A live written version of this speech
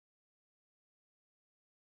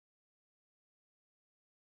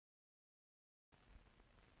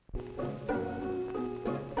Bread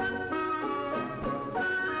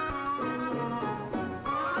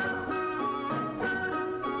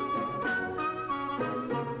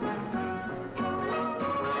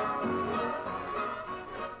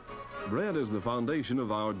is the foundation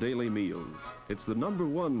of our daily meals. It's the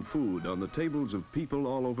 #1 food on the tables of people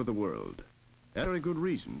all over the world. And very good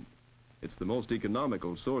reason. It's the most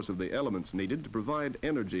economical source of the elements needed to provide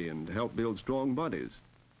energy and help build strong bodies.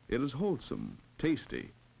 It is wholesome,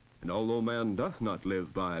 tasty, and although man doth not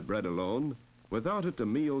live by bread alone, without it a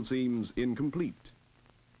meal seems incomplete.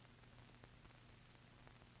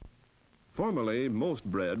 Formerly, most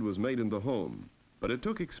bread was made in the home, but it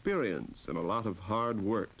took experience and a lot of hard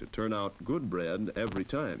work to turn out good bread every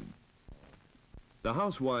time. The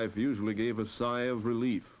housewife usually gave a sigh of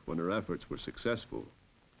relief when her efforts were successful.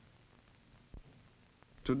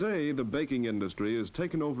 Today, the baking industry has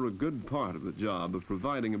taken over a good part of the job of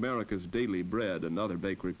providing America's daily bread and other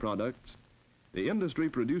bakery products. The industry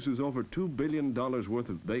produces over $2 billion worth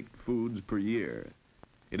of baked foods per year.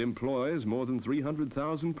 It employs more than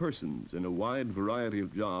 300,000 persons in a wide variety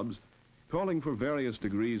of jobs, calling for various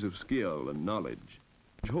degrees of skill and knowledge.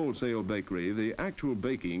 Wholesale bakery, the actual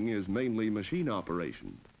baking is mainly machine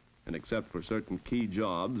operation, and except for certain key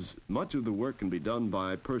jobs, much of the work can be done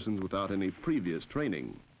by persons without any previous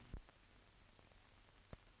training.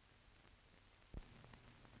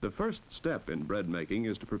 The first step in bread making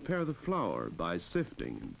is to prepare the flour by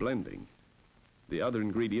sifting and blending. The other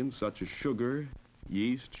ingredients, such as sugar,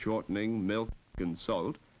 yeast, shortening, milk, and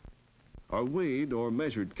salt, are weighed or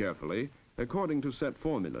measured carefully according to set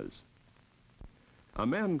formulas. A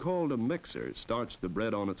man called a mixer starts the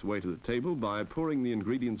bread on its way to the table by pouring the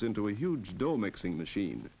ingredients into a huge dough mixing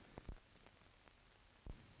machine.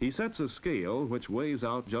 He sets a scale which weighs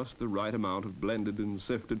out just the right amount of blended and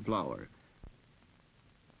sifted flour.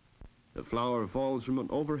 The flour falls from an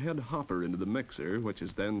overhead hopper into the mixer, which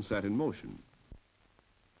is then set in motion.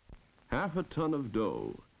 Half a ton of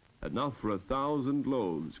dough, enough for 1,000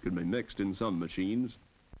 loaves, can be mixed in some machines.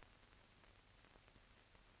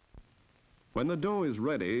 When the dough is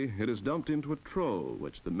ready, it is dumped into a trough,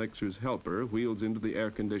 which the mixer's helper wheels into the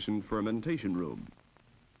air-conditioned fermentation room.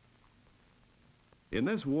 In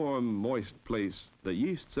this warm, moist place, the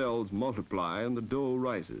yeast cells multiply and the dough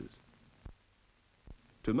rises.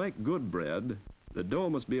 To make good bread, the dough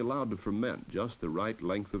must be allowed to ferment just the right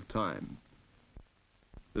length of time.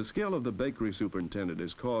 The skill of the bakery superintendent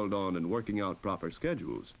is called on in working out proper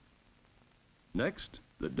schedules. Next,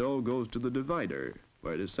 the dough goes to the divider,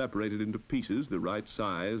 where it is separated into pieces the right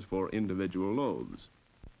size for individual loaves.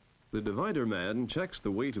 The divider man checks the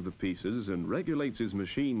weight of the pieces and regulates his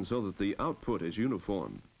machine so that the output is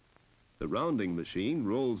uniform. The rounding machine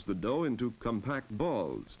rolls the dough into compact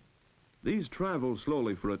balls. These travel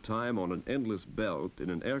slowly for a time on an endless belt in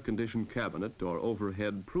an air-conditioned cabinet or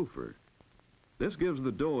overhead proofer. This gives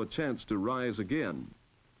the dough a chance to rise again.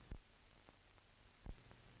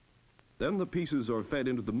 Then the pieces are fed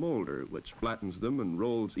into the molder, which flattens them and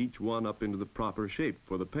rolls each one up into the proper shape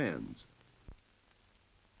for the pans.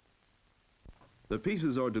 The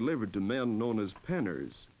pieces are delivered to men known as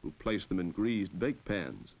panners, who place them in greased bake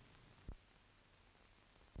pans.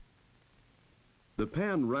 The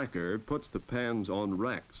pan racker puts the pans on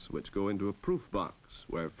racks, which go into a proof box,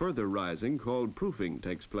 where further rising, called proofing,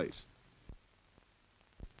 takes place.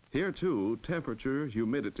 Here, too, temperature,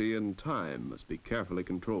 humidity, and time must be carefully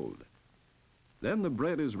controlled. Then the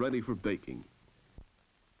bread is ready for baking.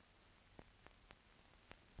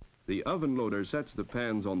 The oven loader sets the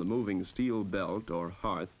pans on the moving steel belt or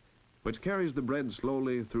hearth, which carries the bread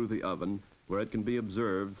slowly through the oven, where it can be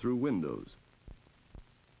observed through windows.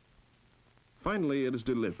 Finally, it is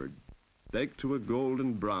delivered, baked to a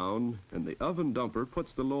golden brown, and the oven dumper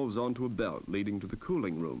puts the loaves onto a belt leading to the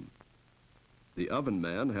cooling room. The oven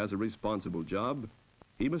man has a responsible job.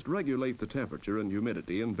 He must regulate the temperature and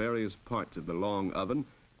humidity in various parts of the long oven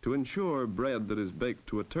to ensure bread that is baked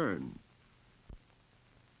to a turn.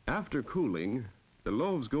 After cooling, the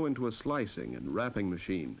loaves go into a slicing and wrapping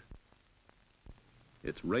machine.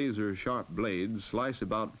 Its razor-sharp blades slice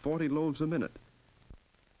about 40 loaves a minute.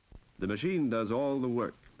 The machine does all the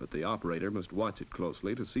work, but the operator must watch it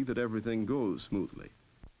closely to see that everything goes smoothly.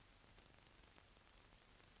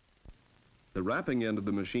 The wrapping end of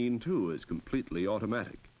the machine, too, is completely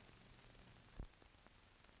automatic.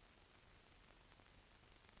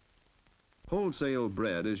 Wholesale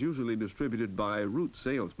bread is usually distributed by route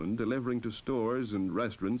salesmen delivering to stores and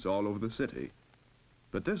restaurants all over the city.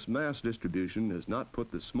 But this mass distribution has not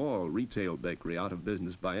put the small retail bakery out of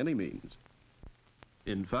business by any means.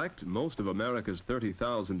 In fact, most of America's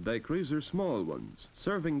 30,000 bakeries are small ones,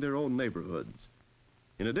 serving their own neighborhoods.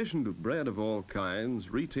 In addition to bread of all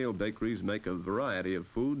kinds, retail bakeries make a variety of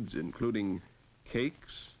foods, including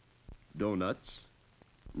cakes, donuts,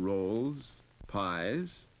 rolls, pies,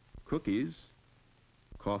 cookies,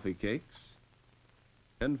 coffee cakes,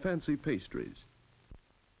 and fancy pastries.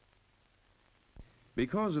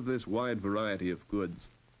 Because of this wide variety of goods,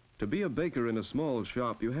 to be a baker in a small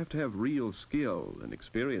shop, you have to have real skill and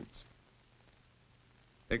experience.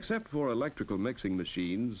 Except for electrical mixing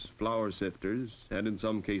machines, flour sifters, and in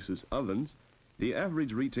some cases ovens, the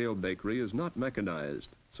average retail bakery is not mechanized,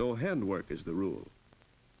 so handwork is the rule.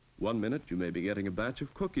 1 minute you may be getting a batch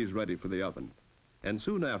of cookies ready for the oven, and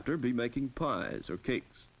soon after be making pies or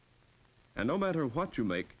cakes. And no matter what you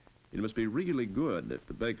make, it must be really good if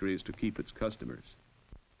the bakery is to keep its customers.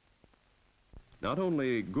 Not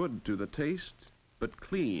only good to the taste, but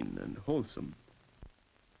clean and wholesome.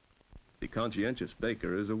 The conscientious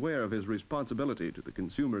baker is aware of his responsibility to the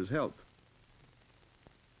consumer's health.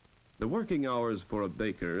 The working hours for a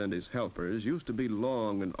baker and his helpers used to be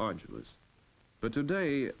long and arduous, but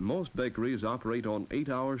today most bakeries operate on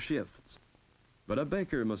 8-hour shifts. But a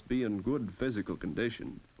baker must be in good physical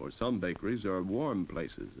condition, for some bakeries are warm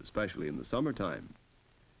places, especially in the summertime.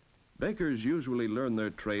 Bakers usually learn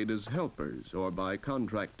their trade as helpers or by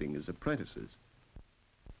contracting as apprentices.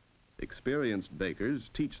 Experienced bakers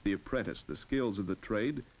teach the apprentice the skills of the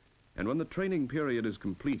trade, and when the training period is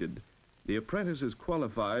completed, the apprentice is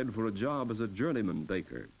qualified for a job as a journeyman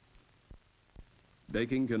baker.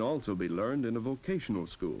 Baking can also be learned in a vocational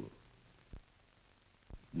school.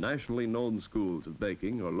 Nationally known schools of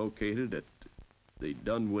baking are located at the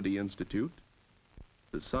Dunwoody Institute,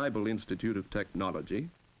 the Seibel Institute of Technology,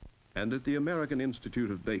 and at the American Institute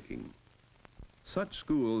of Baking. Such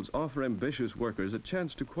schools offer ambitious workers a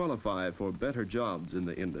chance to qualify for better jobs in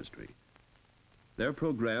the industry. Their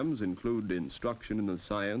programs include instruction in the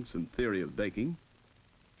science and theory of baking,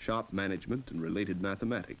 shop management, and related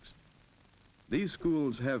mathematics. These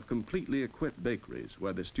schools have completely equipped bakeries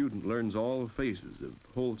where the student learns all phases of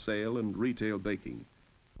wholesale and retail baking.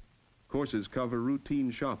 Courses cover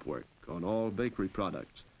routine shop work on all bakery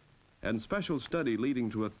products and special study leading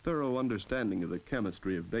to a thorough understanding of the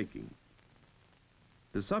chemistry of baking.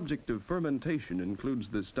 The subject of fermentation includes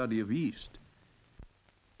the study of yeast.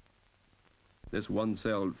 This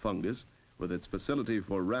one-celled fungus, with its facility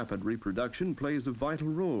for rapid reproduction, plays a vital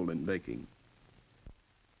role in baking.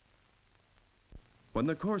 When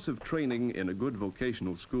the course of training in a good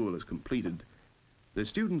vocational school is completed, the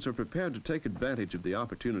students are prepared to take advantage of the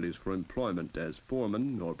opportunities for employment as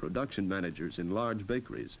foremen or production managers in large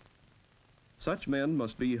bakeries. Such men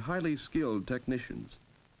must be highly skilled technicians.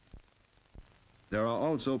 There are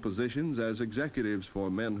also positions as executives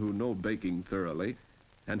for men who know baking thoroughly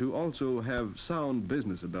and who also have sound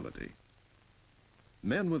business ability.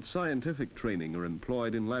 Men with scientific training are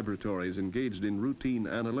employed in laboratories engaged in routine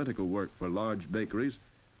analytical work for large bakeries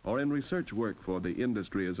or in research work for the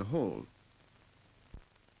industry as a whole.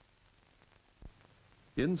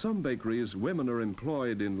 In some bakeries, women are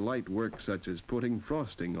employed in light work such as putting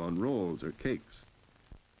frosting on rolls or cakes.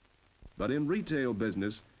 But in retail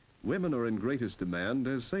business, women are in greatest demand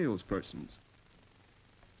as salespersons.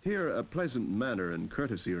 Here, a pleasant manner and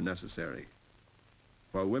courtesy are necessary.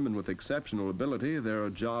 For women with exceptional ability, there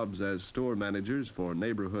are jobs as store managers for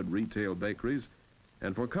neighborhood retail bakeries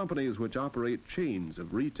and for companies which operate chains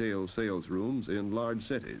of retail sales rooms in large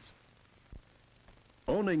cities.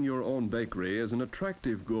 Owning your own bakery is an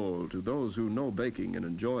attractive goal to those who know baking and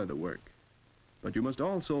enjoy the work. But you must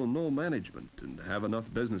also know management and have enough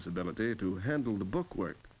business ability to handle the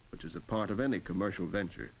bookwork, which is a part of any commercial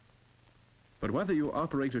venture. But whether you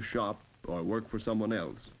operate a shop or work for someone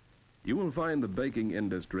else, you will find the baking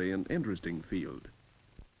industry an interesting field.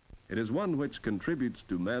 It is one which contributes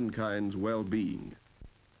to mankind's well-being.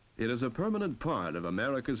 It is a permanent part of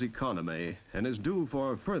America's economy and is due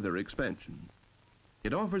for further expansion.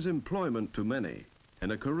 It offers employment to many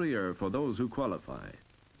and a career for those who qualify.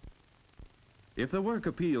 If the work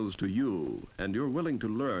appeals to you and you're willing to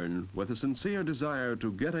learn with a sincere desire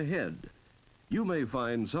to get ahead, you may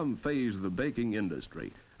find some phase of the baking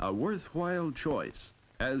industry a worthwhile choice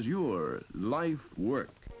as your life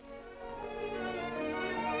work.